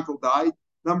Yankel died.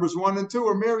 Numbers 1 and 2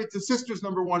 are married to sisters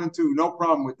number 1 and 2. No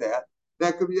problem with that.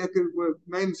 That could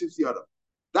name the other.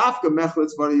 Dafka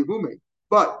mechletz varivume.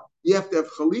 But you have to have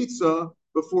chalitza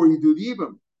before you do the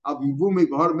yibam.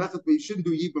 You shouldn't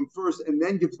do yibam first and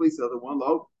then give place to the other one.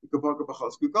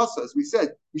 As we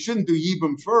said, you shouldn't do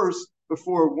yibam first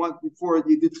before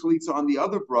you did chalitza on the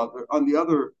other brother, on the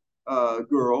other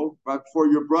girl, right? Before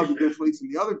your brother did chalitza on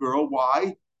the other girl.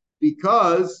 Why?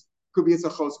 Because could be it's a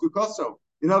chos kukaso.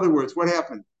 In other words, what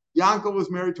happened? Yankel was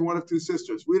married to one of 2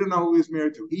 sisters. We don't know who he was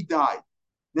married to. He died.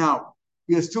 Now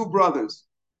he has 2 brothers.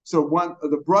 So one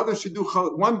brother should do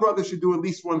at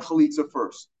least one chalitza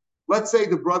first. Let's say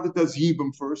the brother does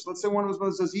yibum first. Let's say one of his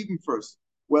brothers does yibum first.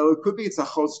 Well, it could be it's a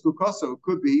chos kukaso. It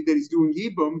could be that he's doing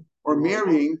yibum or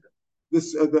marrying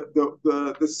this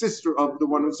the sister of the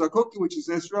one of Zakoki, which is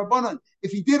Esra Rabbanan.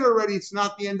 If he did already, it's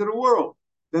not the end of the world.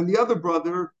 Then the other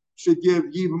brother should give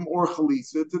yibum or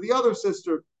chalitza to the other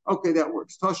sister. Okay, that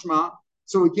works. Tashma.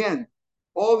 So again,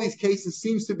 all these cases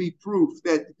seems to be proof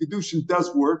that the קידושין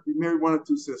does work. He married one of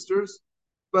 2 sisters.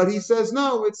 But he says,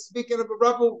 no, it's speaking of a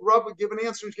Rav would give an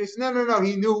answer in case. No.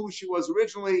 He knew who she was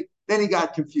originally. Then he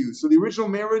got confused. So the original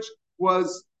marriage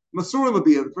was Masur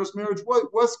Labia. The first marriage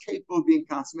was capable of being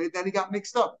consummated. Then he got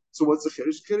mixed up. So what's the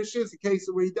Kiddush? Kiddush is the case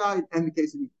of where he died and the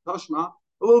case of Tashma,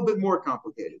 a little bit more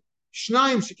complicated.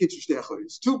 Shnaim shekitzu shtei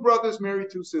achoros. 2 brothers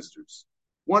married 2 sisters.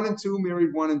 1 and 2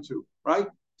 married 1 and 2. Right?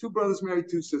 2 brothers married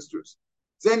 2 sisters.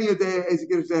 Zen Yodea as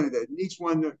Zen Yodea. And each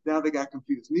one now they got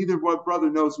confused. Neither one brother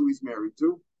knows who he's married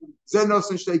to. Zen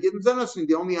Nosen shtei gittim. Zen Nosen.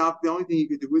 The only thing you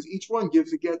can do is each one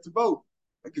gives a get to both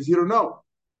because you don't know.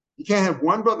 You can't have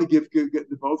one brother give get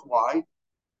to both. Why?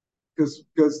 Because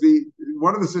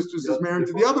one of the sisters is married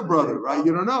to the other brother, right?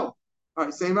 You don't know. All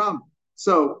right, same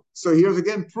So here's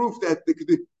again proof that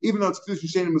even though it's קידושין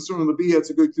shein and masur and labia,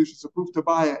 it's a good קידושין. It's a proof to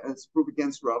buy it. It's a proof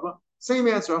against Rava. Same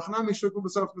answer.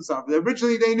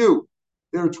 Originally they knew.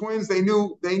 They were twins. They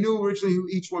knew originally who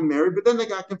each one married, but then they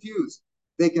got confused.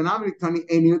 They can tani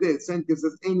ein yodea. It's saying because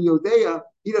it's ein yodea,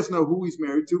 he doesn't know who he's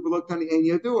married to. But look, tani ein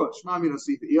yodua. Shmami no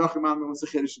see. Yochimam wants the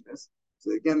chiddush in this.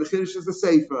 So again, the chiddush is the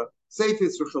seifa. Seifa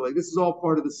is for chalei. This is all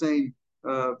part of the same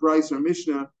Bryce or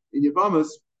Mishnah in Yavamas.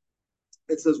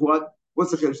 It says what?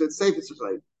 What's the chiddush? It's seifa is for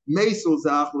chalei. Meisel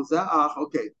zach zach.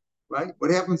 Okay, right.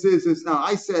 What happens is now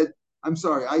I said. I'm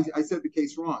sorry. I said the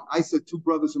case wrong. I said 2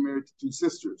 brothers are married to 2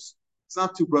 sisters. It's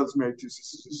not 2 brothers married to 2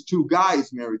 sisters. It's 2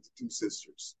 guys married to 2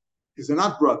 sisters because they're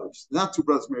not brothers. They're not 2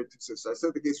 brothers married to 2 sisters. I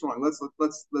said the case wrong. Let's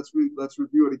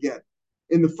review it again.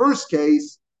 In the first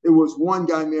case, it was one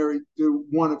guy married to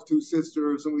one of 2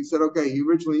 sisters, and we said, okay, he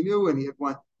originally knew, and he had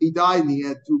one. He died, and he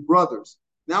had 2 brothers.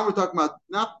 Now we're talking about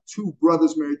not 2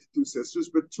 brothers married to 2 sisters,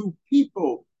 but 2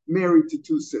 people married to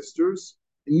 2 sisters,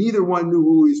 and neither one knew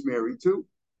who he's married to.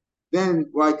 Then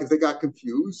why? Because they got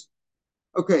confused.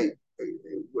 Okay.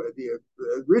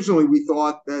 Originally, we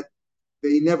thought that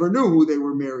they never knew who they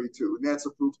were married to, and that's a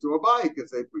proof to Abai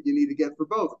because you need to get for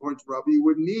both. According to Rabbi, you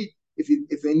wouldn't need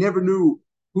if they never knew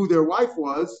who their wife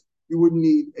was, you wouldn't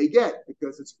need a get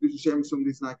because it's קידושין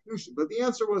somebody's not קידושין. But the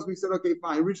answer was we said okay,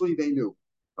 fine. Originally they knew,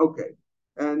 okay,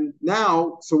 and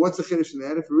now so what's the chiddush in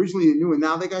that? If originally they knew and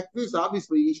now they got confused,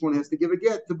 obviously each one has to give a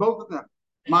get to both of them.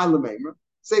 My lemeimer,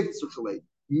 save it suchalei.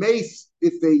 Mace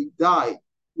if they die,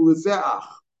 ulezeach.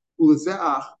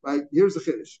 Right? Here's the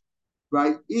chiddush.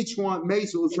 Right? Each one,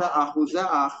 meis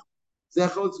ulezeach,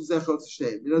 zechot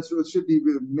shteim. It should be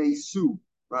meisu.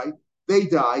 Right? They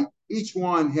died. Each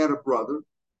one had a brother.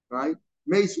 Right?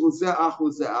 Meis ulezeach,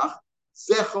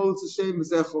 zechot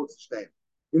shteim.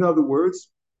 In other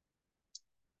words,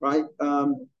 right?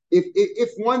 If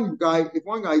one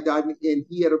guy died and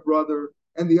he had a brother,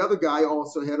 and the other guy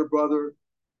also had a brother,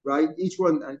 right? Each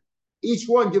one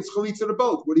gives chalitza to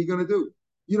both. What are you going to do?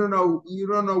 You don't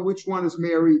know which one is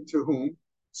married to whom.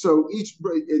 So each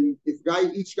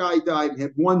guy died and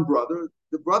had one brother.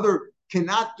 The brother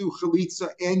cannot do chalitza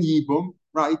and yibum,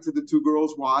 right, to the 2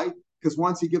 girls. Why? Because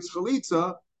once he gives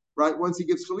chalitza,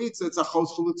 it's a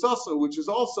chos chalitzaso, which is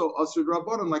also asur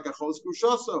rabbanon, like a chos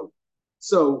kushaso.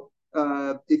 So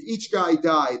if each guy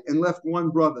died and left one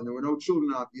brother, there were no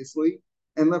children, obviously,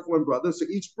 and left one brother, so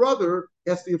each brother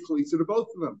has to give chalitza to both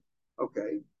of them.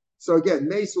 Okay. So again,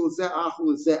 meisul ze'ach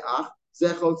u'ze'ach,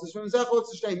 zechot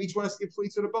z'shteim. Each one has to give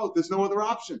chalitza to both. There's no other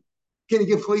option. Can you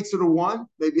give chalitza to one?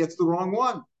 Maybe it's the wrong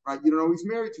one, right? You don't know who he's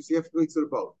married to, so you have to chalitza to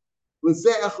both. Let's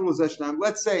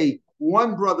say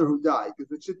one brother who died,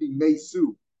 because it should be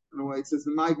meisu. In a way, it says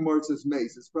in my Gemara it says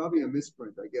meis. It's probably a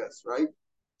misprint, I guess, right?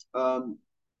 Um,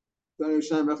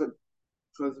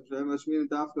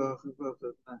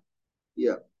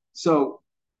 yeah. So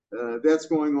that's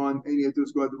going on.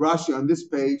 The Rashi on this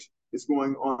page is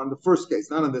going on the first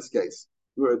case, not on this case.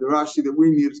 Where the Rashi that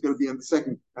we need is going to be on the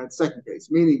second case,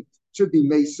 meaning it should be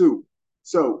Mesu.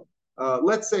 So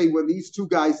let's say when these two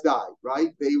guys died,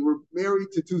 right? They were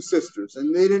married to two sisters,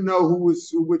 and they didn't know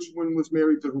which one was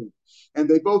married to whom, and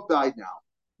they both died now.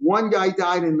 One guy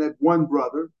died and had one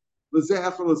brother,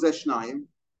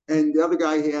 and the other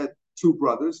guy had two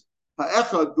brothers.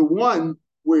 Ha'echad, the one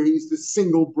where he's the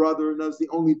single brother and that's the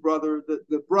only brother,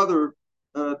 the brother,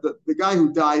 the guy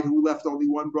who died who left only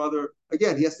one brother,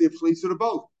 again, he has to give chalitza to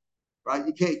both, right?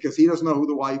 You can't, because he doesn't know who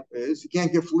the wife is. He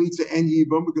can't give chalitza and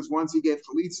yibum, because once he gave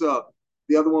chalitza,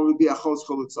 the other one would be achos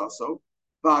chalutzaso.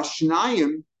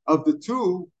 V'ashnayim of the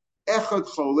two, echad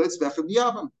cholitz v'echad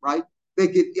yabam, right? They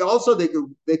could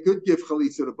give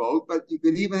chalitza to both, but you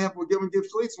could even give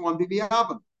chalitza one be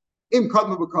yabam.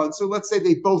 So let's say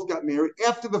they both got married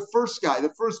after the first guy,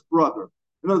 the first brother,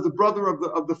 the brother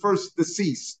of the first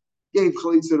deceased gave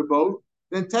chalitza to both.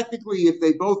 Then technically, if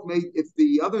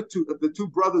the other two of the two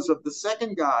brothers of the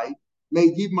second guy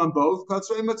made yibum on both, because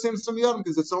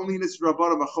it's only in this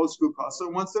rabbanim achosku kasa.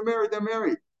 Once they're married, they're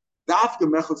married. Dafka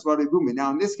mechutz varigumi.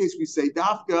 Now in this case, we say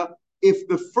dafka if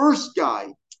the first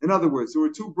guy. In other words, there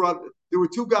were two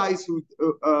guys who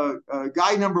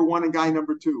guy number one and guy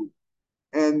number two.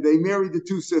 And they married the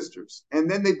two sisters,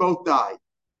 and then they both died.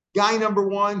 Guy number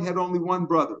one had only one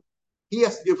brother. He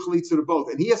has to give chalitza to both,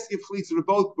 and he has to give chalitza to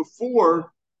both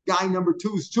before guy number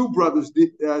two's two brothers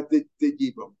did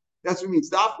yibum. That's what it means.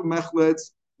 Dafka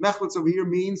mechlitz. Mechlitz over here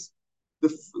means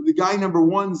the guy number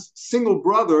one's single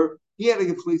brother. He had to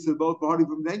give chalitza to both.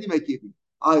 Then you make yibum.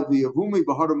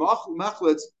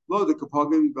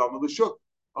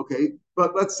 Okay,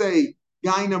 but let's say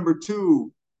guy number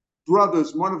two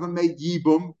brothers, one of them made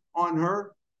yibum on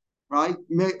her, right?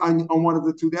 On one of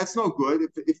the two. That's no good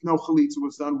if no chalitza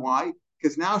was done. Why?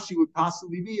 Because now she would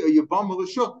possibly be a yavama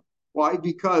l'shuk. Why?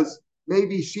 Because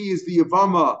maybe she is the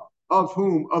yavama of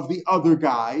whom? Of the other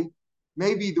guy.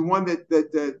 Maybe the one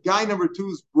that guy number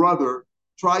two's brother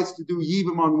tries to do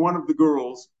yibum on one of the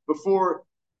girls before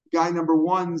guy number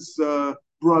one's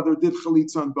brother did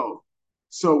chalitza on both.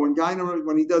 So when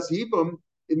he does yibum,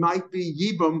 it might be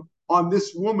yibum on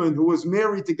this woman who was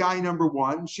married to guy number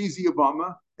one. She's the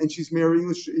Obama, and she's marrying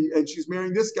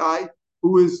this guy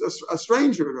who is a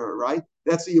stranger to her, right?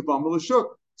 That's the Obama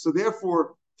Lashuk. So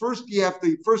therefore, first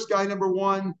guy number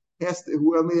one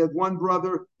who only had one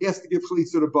brother, he has to give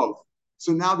chalitza to both.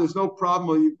 So now there's no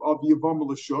problem of the Obama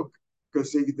Lashuk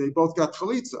because they both got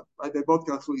chalitza, right? They both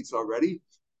got chalitza already.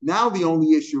 Now the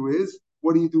only issue is,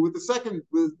 what do you do with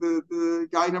the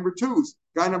guy number two's?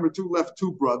 Guy number two left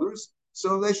two brothers.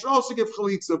 So they should also give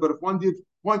chalitza, but if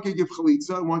one could give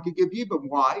chalitza, one could give yibum.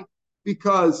 Why?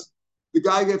 Because the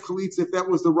guy gave chalitza. If that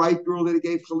was the right girl that he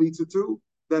gave chalitza to,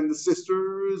 then the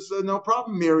sister is no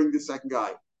problem marrying the second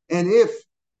guy. And if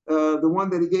the one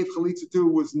that he gave chalitza to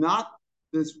was not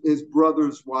his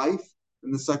brother's wife,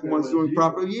 then the second one's doing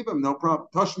proper yibum, no problem.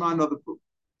 Tashma, another proof.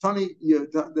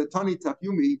 The Tani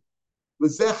Tafyumi. A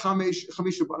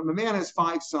man has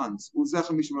 5 sons.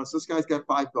 This guy's got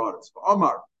 5 daughters.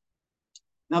 Omar.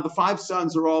 Now the 5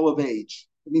 sons are all of age.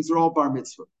 It means they're all bar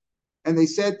mitzvah. And they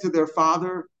said to their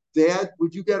father, Dad,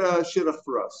 would you get a shidduch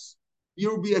for us?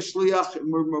 You'll be a shliach,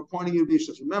 and we're appointing you to be a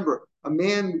shliach. Remember, a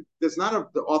man does not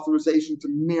have the authorization to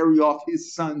marry off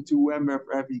his son to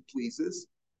whoever he pleases,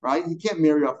 right? He can't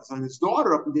marry off his son. His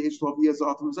daughter, up until age 12, he has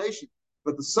authorization.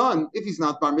 But the son, if he's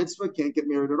not bar mitzvah, can't get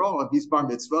married at all. If he's bar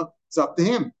mitzvah, it's up to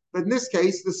him. But in this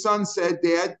case, the son said,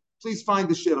 Dad, please find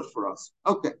the shidduch for us.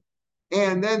 Okay.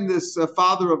 And then this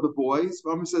father of the boys,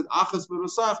 said,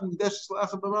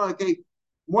 okay,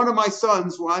 one of my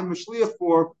sons, who I'm a shliach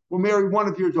for, will marry one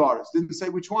of your daughters. Didn't say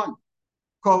which one.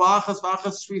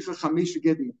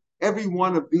 Every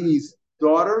one of these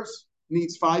daughters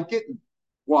needs 5 gittin.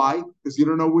 Why? Because you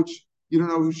don't know who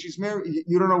she's married.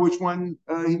 You don't know which one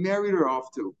he married her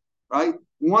off to, right?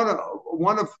 He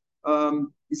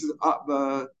says,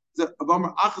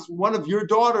 one of your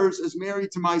daughters is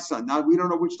married to my son. Now we don't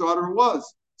know which daughter it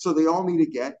was, so they all need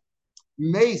to get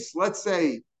mace. Let's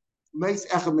say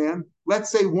Echaman. Let's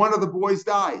say one of the boys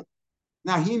died.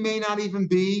 Now he may not even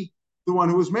be the one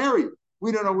who was married.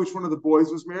 We don't know which one of the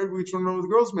boys was married, which one of the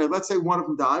girls was married. Let's say one of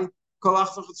them died. So all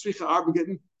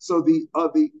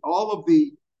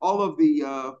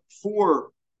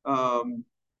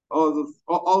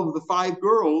of the 5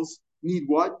 girls need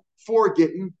what? 4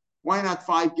 gittin. Why not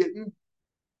 5 gittin?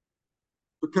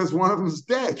 Because one of them is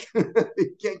dead.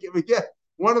 You can't give a get.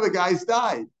 One of the guys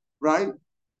died, right?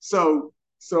 So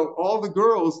So all the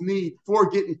girls need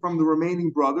 4 gittin from the remaining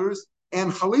brothers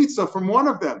and chalitza from one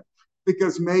of them,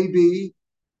 because maybe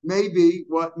they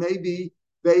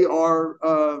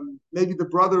are maybe the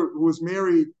brother who was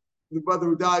married, the brother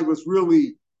who died was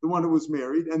really the one who was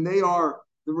married, and they are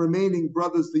the remaining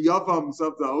brothers, the yavams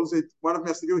of those. One of them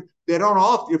has to give. They don't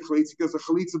all have to give chalitza because the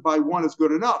chalitza by one is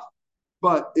good enough.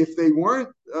 But if they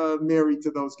weren't married to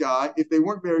those guys, if they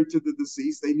weren't married to the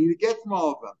deceased, they need to get from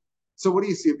all of them. So what do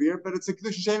you see here? But it's a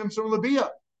קידושין שאינם מסורים לביאה.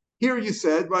 Here you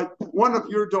said, right, one of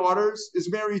your daughters is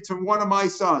married to one of my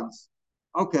sons.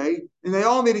 Okay, and they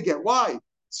all need to get. Why?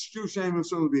 Maybe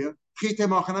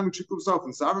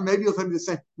you'll tell me the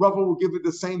same. Rava will give it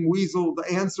the same weasel the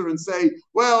answer and say,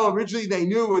 well, originally they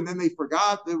knew and then they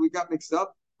forgot that we got mixed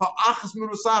up.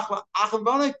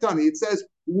 It says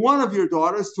one of your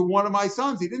daughters to one of my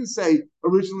sons. He didn't say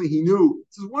originally he knew.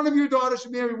 It says one of your daughters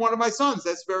should marry one of my sons.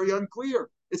 That's very unclear.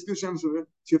 It's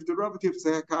Tifta Rava,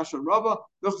 Tifta Kasha Rava,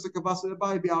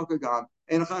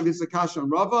 and this is Kasha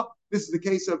Rava. This is the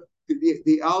case of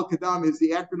the Al Kadam is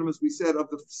the acronym, as we said, of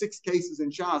the 6 cases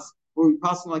in Shas where we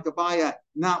pass like Abaya,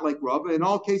 not like Rava. In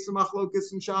all cases of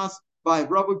Machlokes in Shas, by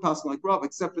Rava we pass like Rava,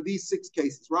 except for these 6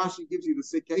 cases. Rashi gives you the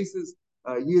 6 cases.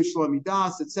 Yish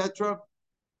Midas, etc.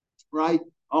 Right?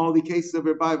 All the cases of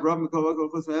Rabbi Rav the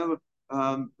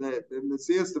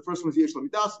first one is Yish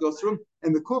Midas, goes through,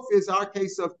 and the Kuf is our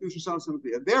case of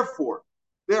קידושין.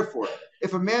 Therefore,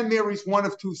 if a man marries one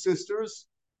of 2 sisters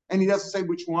and he doesn't say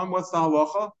which one, what's the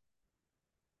halacha?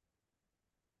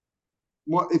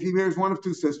 If he marries one of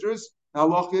 2 sisters, the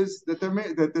halacha is that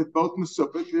they're both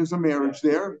mesupik. There's a marriage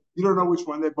there. You don't know which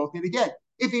one they both need to get.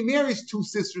 If he marries 2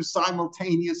 sisters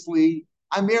simultaneously,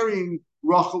 I'm marrying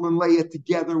Rachel and Leah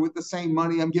together with the same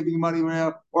money. I'm giving money,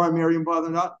 or I'm marrying brother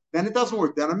not. Then it doesn't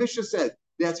work. Then a Mishnah said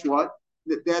that's what.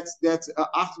 That's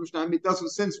it doesn't.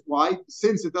 Since why?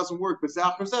 Since it doesn't work. But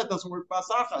it doesn't work.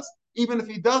 Basachas. Even if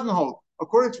he doesn't hold,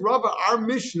 according to Rava, our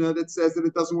Mishnah that says that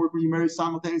it doesn't work when you marry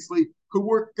simultaneously could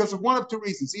work because of one of 2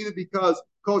 reasons. Either because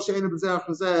kol she'einu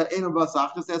b'zeh eno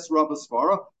basachas, that's Rava's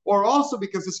svara, or also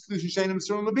because it's קידושין שאינם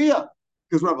מסורים לביאה.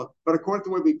 Because Rava, but according to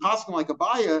the way we pass like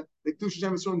Abaya, the קידושין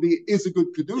שאינם מסורים לביאה is a good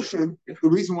kedushin. The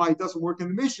reason why it doesn't work in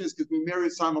the Mishnah is because we marry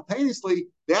it simultaneously.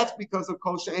 That's because of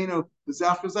kol she'einu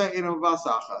b'zeh eno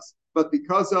basachas. But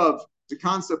because of the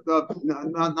concept of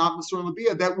not Masur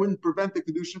Labia, that wouldn't prevent the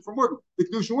Kedushin from working. The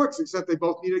Kedushin works, except they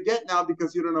both need to get now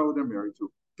because you don't know who they're married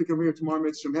to. Pick them here tomorrow,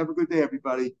 Mitzvah. Have a good day,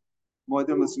 everybody.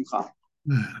 Moedim l'simcha.